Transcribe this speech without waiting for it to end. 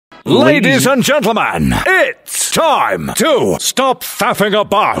Ladies and gentlemen, it's time to stop faffing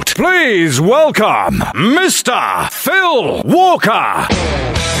about. Please welcome Mr. Phil Walker.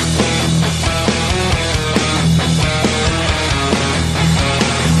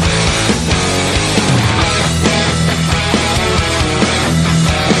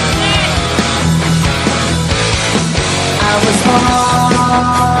 I was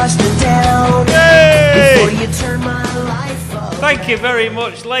lost down before you turned my life up. Thank you very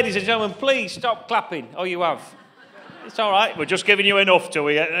much, ladies and gentlemen. Please stop clapping. Oh, you have. It's all right. We're just giving you enough to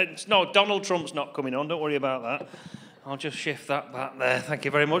it. It's no, Donald Trump's not coming on. Don't worry about that. I'll just shift that back there. Thank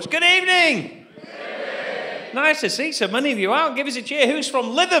you very much. Good evening. Nice to see so many of you out. Give us a cheer. Who's from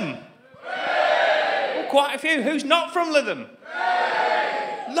Lytham? Oh, quite a few. Who's not from Lytham?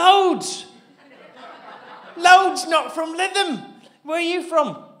 Loads. Loads not from Lytham. Where are you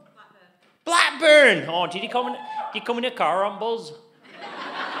from? Blackburn. Oh, did you come in a car on Buzz?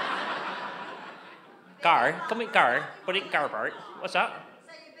 Car? Come in car. Put it in car park. What's that?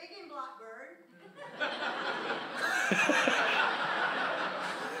 So you're big in Blackburn?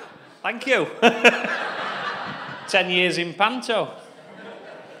 Thank you. 10 years in Panto.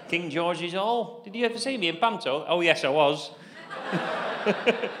 King George's Hall. Did you ever see me in Panto? Oh, yes, I was.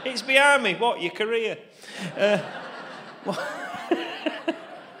 It's behind me. What, your career?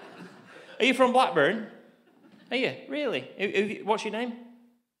 Are you from Blackburn? Are you? Really? What's your name?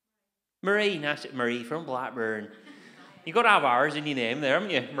 Marie. Nice. Marie from Blackburn. You've got to have R's in your name there, haven't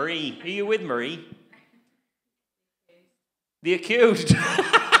you? Marie. Are you with Marie? The accused.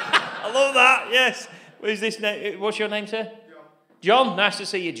 I love that, yes. Who's this name? What's your name, sir? John. John. Nice to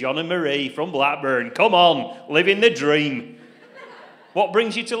see you, John and Marie from Blackburn. Come on, living the dream. What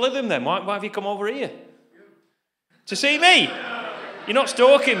brings you to Lytham then? Why have you come over here? To see me? You're not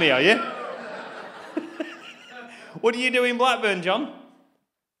stalking me, are you? What do you do in Blackburn, John?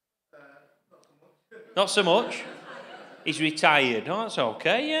 Not so much. He's retired. Oh, that's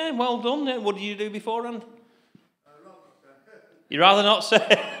okay. Yeah, well done. What did you do beforehand? You'd rather not say?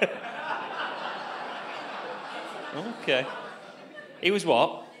 Okay. He was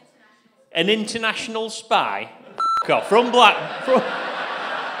what? An international spy? From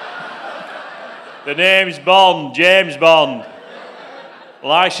The name's Bond, James Bond.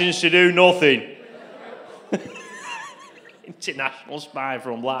 Licensed to do nothing. International spy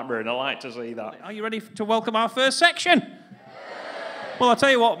from Blackburn. I like to see that. Are you ready to welcome our first section? Well, I'll tell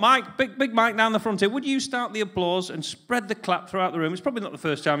you what, Mike, big Mike down the front here. Would you start the applause and spread the clap throughout the room? It's probably not the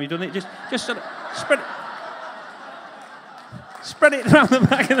first time you've done it. Just sort of spread it around the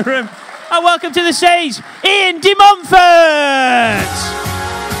back of the room. And welcome to the stage, Ian de Montfort.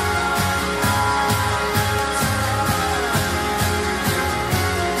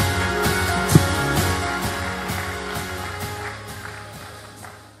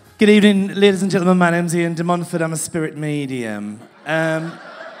 Good evening, ladies and gentlemen. My name's Ian de Montfort. I'm a spirit medium.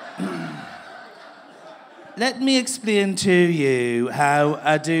 Let me explain to you how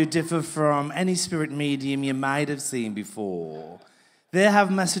I do differ from any spirit medium you might have seen before. They have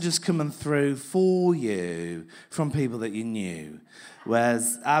messages coming through for you from people that you knew,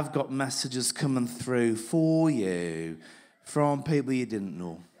 whereas I've got messages coming through for you from people you didn't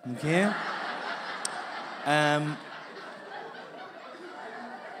know. Okay?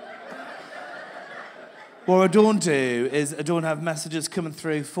 What I don't do is I don't have messages coming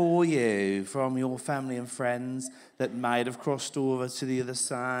through for you from your family and friends that might have crossed over to the other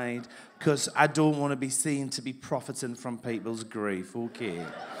side, because I don't want to be seen to be profiting from people's grief, okay?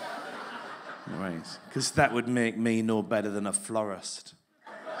 Right, because that would make me no better than a florist.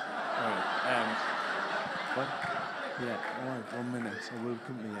 Right, what? Yeah, all right, 1 minute, I will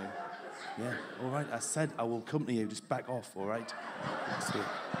come to you. Yeah, all right, I said I will come to you, just back off, all right? Let's see.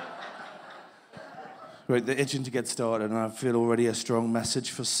 Right, they're itching to get started, and I feel already a strong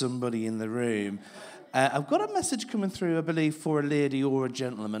message for somebody in the room. I've got a message coming through, I believe, for a lady or a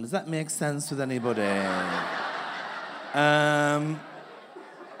gentleman. Does that make sense with anybody? Right,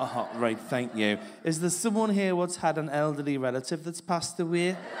 thank you. Is there someone here what's had an elderly relative that's passed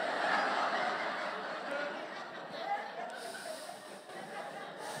away?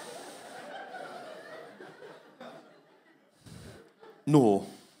 No.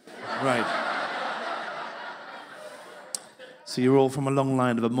 Right. So you're all from a long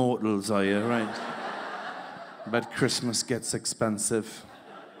line of immortals, are you? Right. But Christmas gets expensive.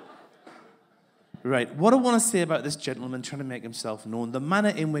 Right. What I want to say about this gentleman trying to make himself known, the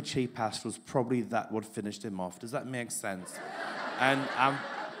manner in which he passed was probably that what finished him off. Does that make sense? And I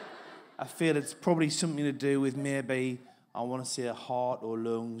feel it's probably something to do with maybe, I want to say, a heart or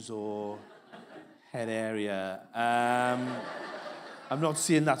lungs or head area. I'm not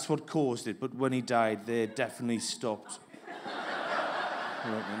saying that's what caused it, but when he died, they definitely stopped.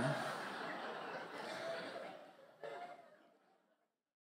 You know what I mean?